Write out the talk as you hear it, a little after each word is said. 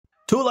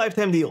two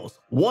lifetime deals.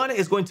 One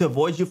is going to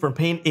avoid you from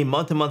paying a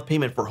month-to-month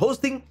payment for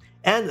hosting,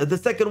 and the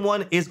second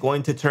one is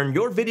going to turn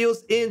your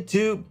videos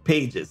into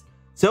pages.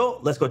 So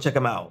let's go check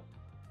them out.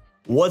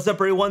 What's up,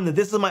 everyone?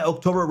 This is my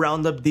October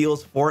roundup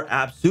deals for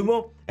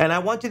AppSumo, and I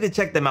want you to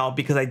check them out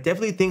because I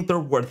definitely think they're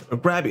worth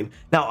grabbing.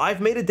 Now,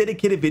 I've made a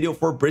dedicated video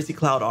for Brizy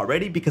Cloud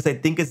already because I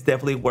think it's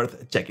definitely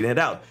worth checking it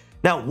out.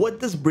 Now, what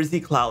does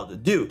Brizy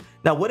Cloud do?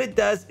 Now, what it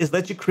does is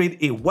let you create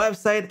a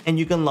website and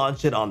you can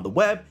launch it on the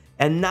web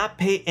and not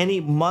pay any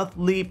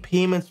monthly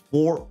payments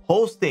for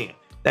hosting.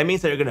 That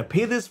means that you're gonna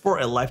pay this for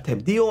a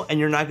lifetime deal and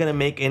you're not gonna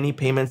make any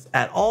payments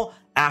at all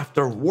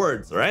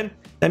afterwards, all right?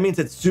 That means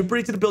it's super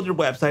easy to build your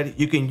website.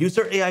 You can use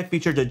their AI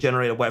feature to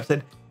generate a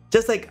website,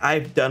 just like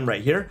I've done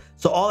right here.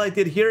 So all I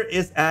did here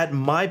is add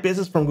my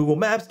business from Google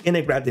Maps, and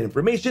it grabbed the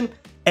information,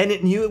 and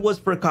it knew it was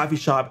for a coffee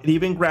shop. It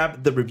even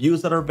grabbed the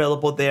reviews that are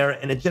available there,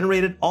 and it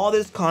generated all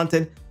this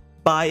content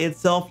by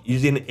itself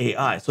using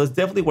AI. So it's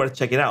definitely worth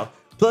checking out.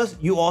 Plus,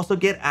 you also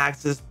get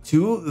access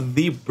to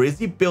the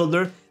Brizy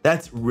Builder.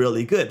 That's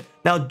really good.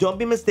 Now, don't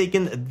be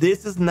mistaken.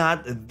 This is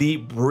not the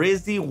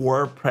Brizy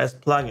WordPress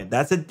plugin.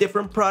 That's a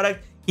different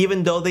product,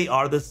 even though they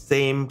are the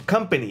same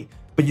company.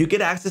 But you get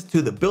access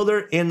to the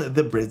builder in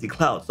the Brizy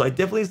Cloud. So I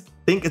definitely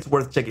think it's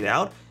worth checking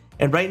out.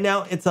 And right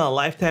now, it's on a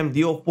lifetime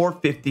deal for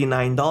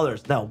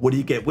 $59. Now, what do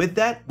you get with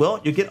that?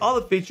 Well, you get all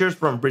the features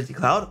from Brizy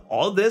Cloud,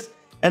 all of this,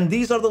 and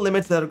these are the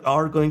limits that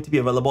are going to be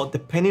available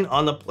depending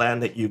on the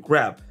plan that you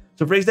grab.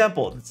 So for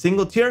example, the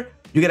single tier,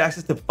 you get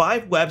access to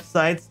 5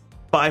 websites,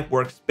 5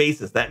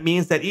 workspaces. That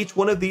means that each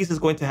one of these is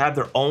going to have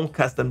their own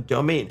custom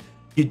domain.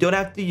 You don't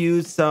have to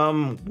use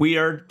some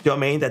weird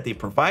domain that they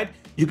provide.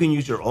 You can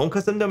use your own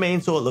custom domain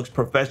so it looks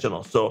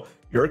professional. So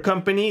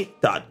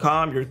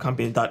yourcompany.com,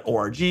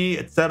 yourcompany.org,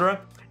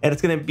 etc. And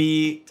it's going to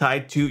be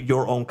tied to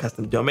your own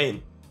custom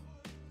domain.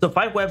 So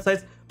 5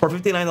 websites for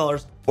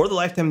 $59 for the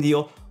lifetime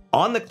deal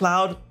on the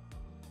cloud.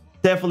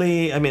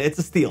 Definitely, I mean, it's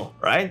a steal,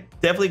 right?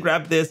 Definitely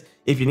grab this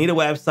if you need a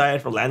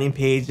website for landing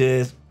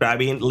pages,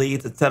 grabbing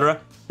leads, etc.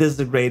 This is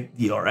a great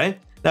deal, right?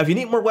 Now, if you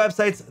need more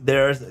websites,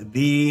 there's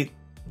the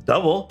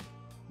double,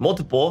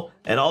 multiple,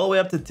 and all the way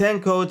up to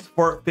 10 codes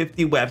for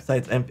 50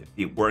 websites and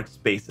 50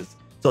 workspaces.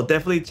 So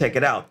definitely check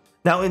it out.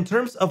 Now, in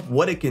terms of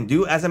what it can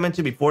do, as I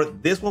mentioned before,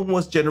 this one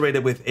was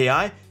generated with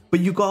AI, but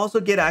you can also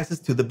get access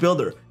to the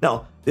builder.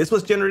 Now, this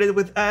was generated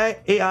with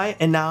AI,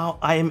 and now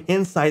I am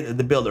inside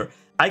the builder.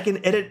 I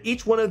can edit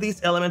each one of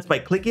these elements by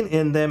clicking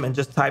in them and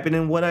just typing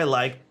in what I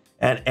like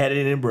and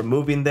editing,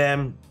 removing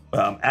them,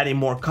 adding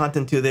more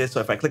content to this.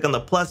 So if I click on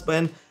the plus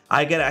button,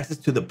 I get access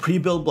to the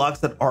pre-built blocks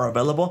that are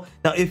available.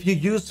 Now, if you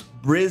use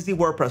Brizy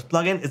WordPress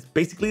plugin, it's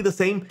basically the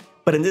same,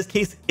 but in this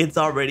case, it's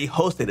already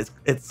hosted.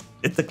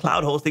 It's a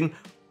cloud hosting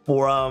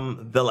for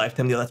the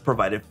lifetime deal that's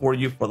provided for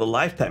you for the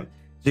lifetime.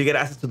 So you get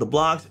access to the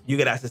blocks, you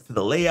get access to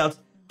the layouts.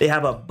 They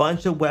have a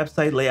bunch of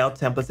website layout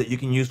templates that you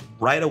can use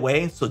right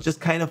away. So just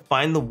kind of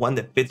find the one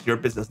that fits your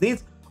business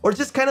needs, or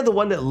just kind of the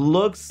one that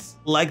looks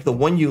like the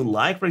one you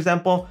like. For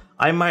example,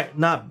 I might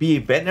not be a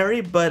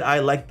veterinary, but I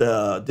like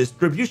the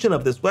distribution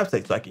of this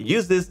website. So I can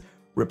use this,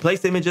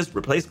 replace images,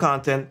 replace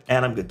content,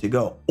 and I'm good to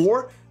go.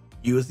 Or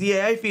use the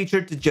AI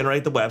feature to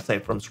generate the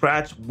website from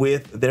scratch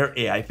with their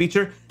AI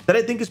feature that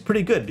I think is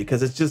pretty good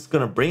because it's just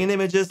going to bring in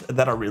images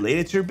that are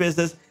related to your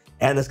business,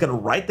 and it's going to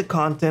write the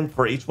content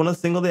for each one of the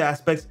single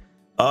aspects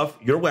of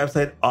your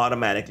website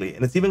automatically.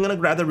 And it's even going to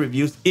grab the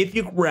reviews if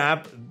you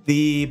grab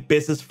the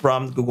business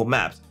from Google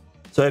Maps.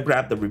 So I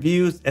grabbed the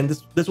reviews, and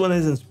this one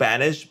is in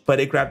Spanish, but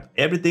it grabbed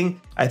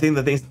everything. I think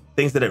the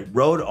things that it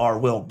wrote are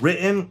well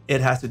written. It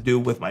has to do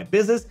with my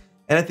business,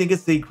 and I think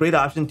it's a great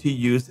option to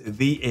use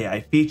the AI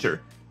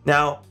feature.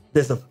 Now,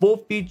 there's a full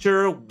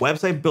feature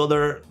website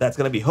builder that's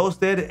going to be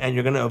hosted, and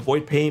you're going to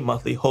avoid paying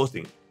monthly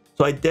hosting.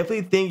 So I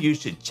definitely think you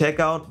should check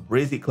out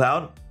Brizy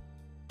Cloud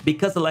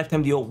because the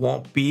lifetime deal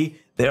won't be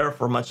there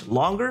for much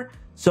longer.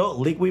 So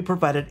link we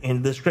provided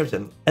in the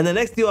description. And the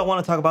next deal I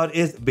want to talk about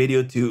is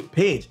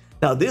VideoToPage.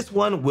 Now, this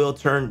one will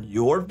turn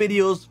your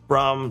videos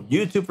from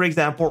YouTube, for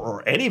example,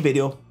 or any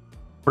video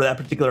for that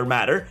particular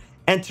matter,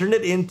 and turn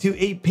it into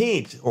a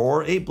page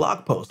or a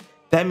blog post.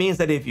 That means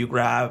that if you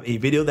grab a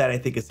video that I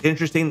think is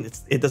interesting,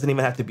 it doesn't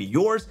even have to be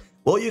yours.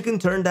 Well, you can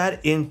turn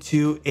that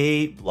into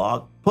a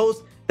blog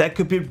post that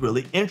could be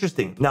really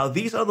interesting. Now,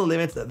 these are the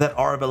limits that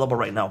are available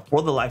right now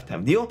for the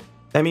lifetime deal.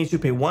 That means you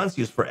pay once,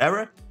 use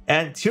forever.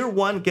 And tier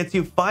 1 gets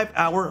you 5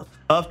 hours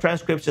of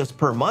transcriptions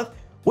per month,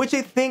 which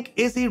I think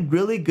is a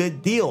really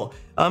good deal.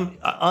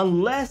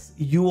 Unless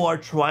you are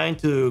trying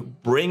to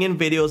bring in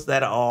videos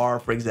that are,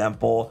 for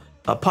example,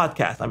 a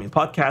podcast. I mean,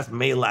 podcasts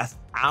may last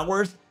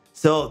hours,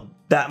 so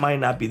that might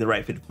not be the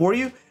right fit for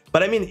you.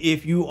 But I mean,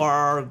 if you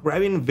are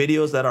grabbing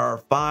videos that are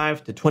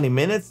 5 to 20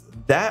 minutes,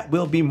 that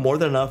will be more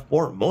than enough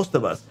for most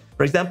of us.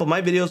 For example,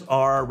 my videos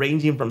are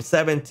ranging from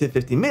 7 to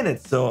 15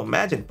 minutes. So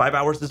imagine 5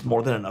 hours is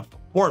more than enough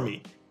for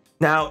me.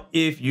 Now,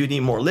 if you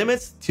need more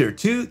limits, tier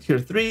 2, tier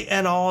 3,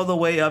 and all the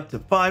way up to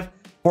 5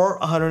 for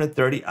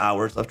 130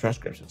 hours of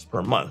transcriptions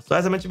per month. So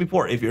as I mentioned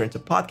before, if you're into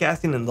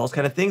podcasting and those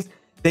kind of things,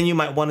 then you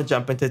might want to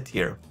jump into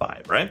tier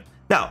 5, right?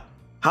 Now,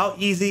 How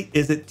easy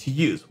is it to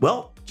use?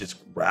 Well,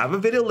 just grab a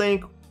video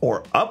link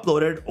or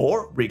upload it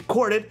or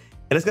record it,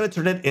 and it's going to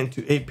turn it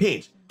into a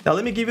page. Now,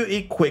 let me give you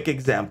a quick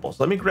example.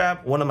 So let me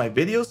grab one of my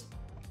videos.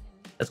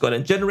 Let's go ahead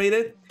and generate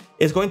it.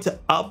 It's going to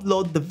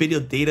upload the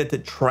video data to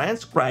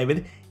transcribe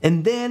it,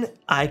 and then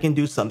I can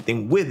do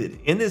something with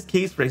it. In this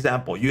case, for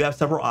example, you have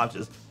several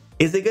options.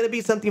 Is it going to be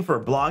something for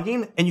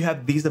blogging? And you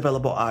have these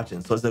available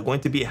options. So is it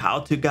going to be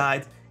how-to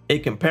guides, a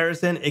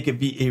comparison? It could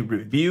be a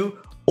review,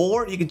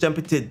 or you can jump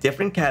into a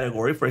different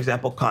category, for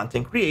example,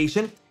 content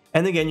creation.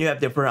 And again, you have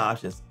different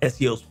options: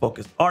 SEO's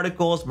focused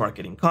articles,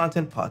 marketing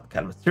content,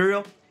 podcast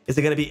material. Is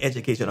it going to be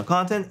educational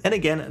content? And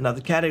again,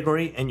 another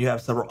category, and you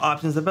have several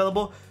options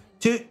available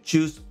to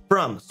choose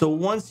from. So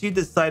once you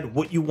decide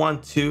what you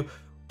want to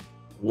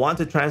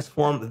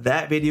transform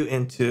that video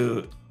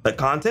into the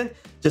content,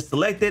 just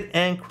select it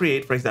and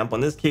create, for example,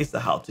 in this case, the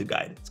how-to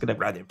guide. It's going to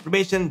grab the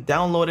information,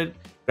 download it,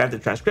 grab the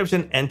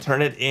transcription, and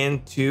turn it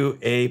into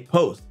a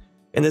post.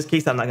 In this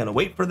case, I'm not going to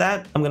wait for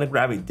that. I'm going to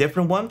grab a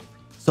different one.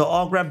 So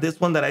I'll grab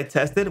this one that I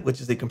tested, which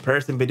is a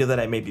comparison video that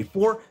I made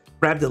before.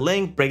 Grab the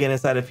link, bring it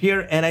inside of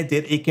here, and I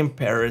did a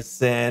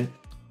comparison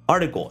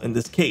article in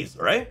this case,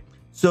 all right?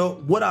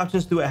 So what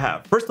options do I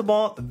have? First of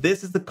all,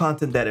 this is the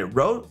content that it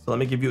wrote. So let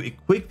me give you a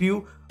quick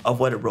view of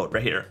what it wrote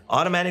right here.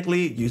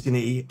 Automatically using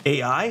the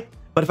AI.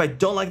 But if I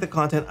don't like the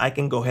content, I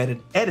can go ahead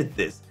and edit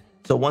this.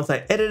 So once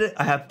I edit it,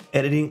 I have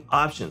editing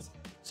options.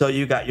 So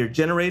you got your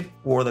generate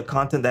for the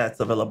content that's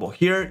available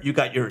here. You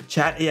got your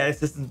chat AI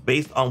assistance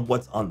based on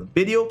what's on the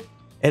video.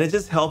 And it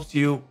just helps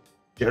you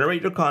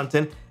generate your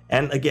content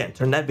and again,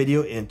 turn that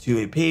video into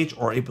a page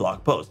or a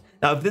blog post.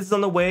 Now, if this is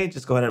on the way,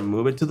 just go ahead and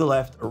move it to the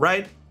left or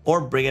right, or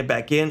bring it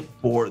back in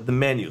for the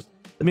menus.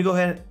 Let me go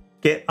ahead and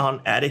get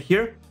on added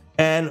here.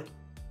 And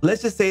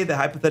let's just say that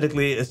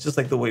hypothetically, it's just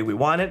like the way we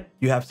want it.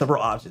 You have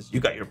several options. You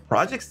got your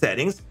project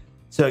settings.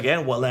 So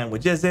again, what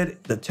language is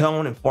it? The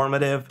tone,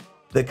 informative,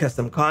 the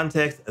custom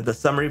context, the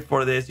summary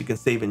for this. You can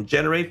save and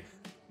generate.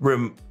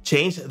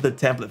 Change the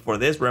template for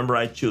this. Remember,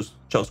 I chose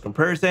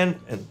comparison,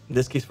 in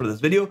this case for this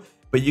video,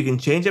 but you can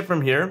change it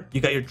from here.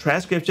 You got your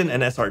transcription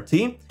and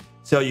SRT.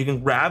 So you can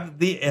grab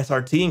the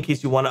SRT in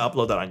case you want to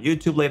upload that on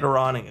YouTube later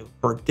on and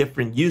for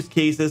different use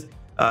cases.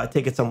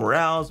 Take it somewhere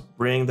else,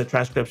 bring the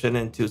transcription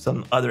into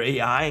some other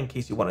AI in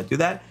case you want to do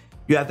that.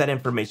 You have that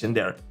information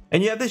there.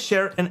 And you have the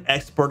share and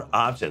export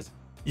options.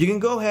 You can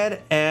go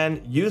ahead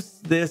and use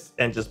this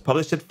and just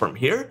publish it from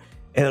here,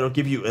 and it'll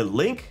give you a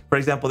link. For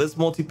example, this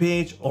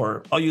multi-page,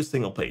 or I'll use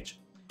single page.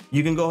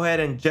 You can go ahead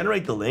and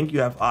generate the link. You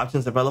have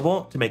options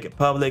available to make it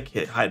public,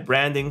 hit hide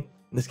branding.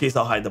 In this case,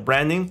 I'll hide the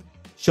branding.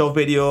 Show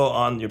video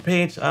on your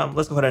page.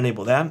 Let's go ahead and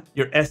enable that.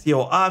 Your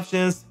SEO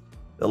options,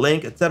 the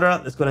link,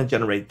 etc. Let's go ahead and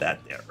generate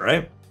that there,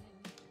 right?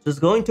 So it's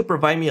going to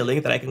provide me a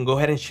link that I can go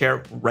ahead and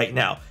share right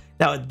now.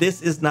 Now,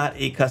 this is not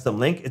a custom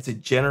link. It's a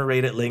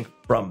generated link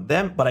from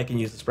them, but I can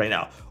use this right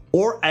now.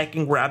 Or I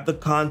can grab the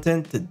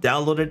content to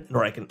download it,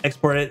 or I can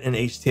export it in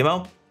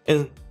HTML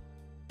and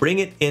bring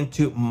it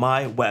into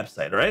my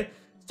website, all right?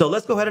 So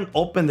let's go ahead and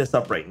open this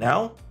up right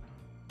now.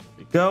 There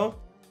we go.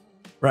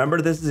 Remember,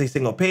 this is a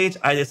single page.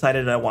 I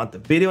decided I want the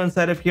video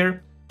inside of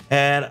here,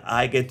 and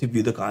I get to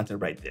view the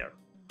content right there.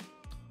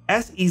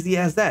 As easy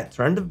as that.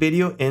 Turn the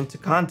video into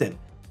content.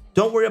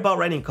 Don't worry about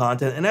writing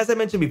content. And as I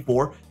mentioned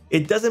before,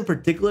 it doesn't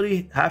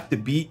particularly have to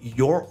be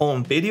your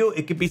own video.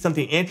 It could be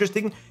something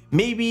interesting.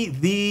 Maybe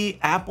the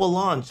Apple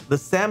launch, the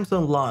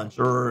Samsung launch,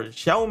 or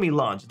Xiaomi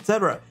launch,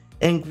 etc.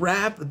 And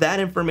grab that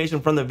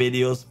information from the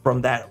videos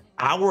from that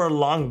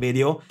hour-long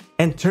video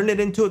and turn it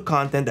into a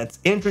content that's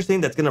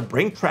interesting, that's gonna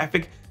bring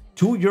traffic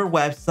to your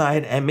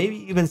website and maybe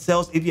even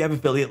sales if you have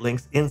affiliate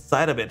links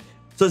inside of it.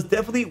 So it's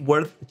definitely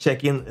worth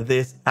checking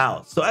this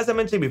out. So as I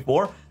mentioned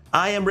before,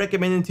 I am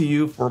recommending to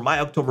you for my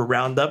October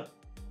roundup,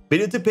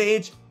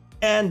 VideoToPage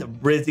and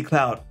Brizy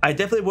Cloud. I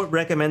definitely would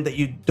recommend that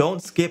you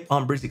don't skip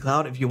on Brizy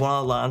Cloud if you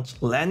want to launch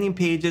landing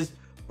pages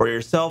for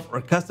yourself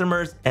or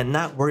customers and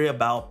not worry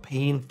about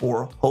paying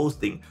for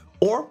hosting,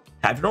 or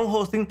have your own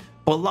hosting,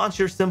 but launch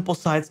your simple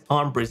sites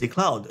on Brizy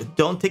Cloud.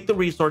 Don't take the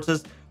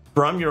resources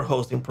from your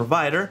hosting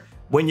provider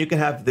when you can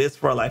have this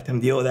for a lifetime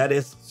deal that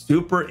is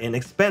super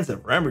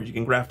inexpensive. Remember, you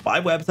can grab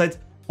 5 websites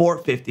for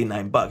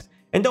 59 bucks.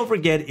 And don't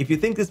forget, if you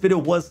think this video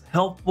was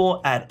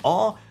helpful at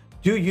all,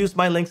 do use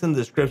my links in the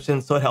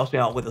description so it helps me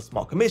out with a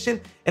small commission,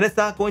 and it's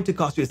not going to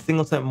cost you a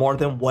single cent more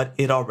than what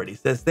it already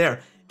says there.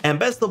 And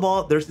best of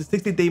all, there's a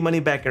 60-day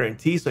money-back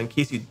guarantee, so in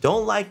case you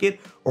don't like it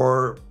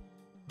or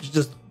you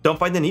just don't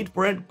find the need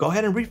for it, go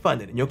ahead and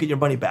refund it and you'll get your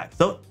money back.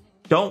 So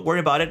don't worry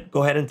about it.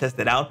 Go ahead and test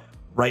it out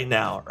right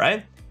now,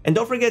 right? And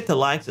don't forget to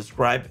like,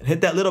 subscribe, and hit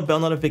that little bell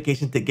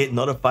notification to get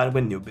notified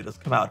when new videos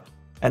come out.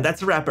 And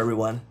that's a wrap,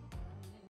 everyone.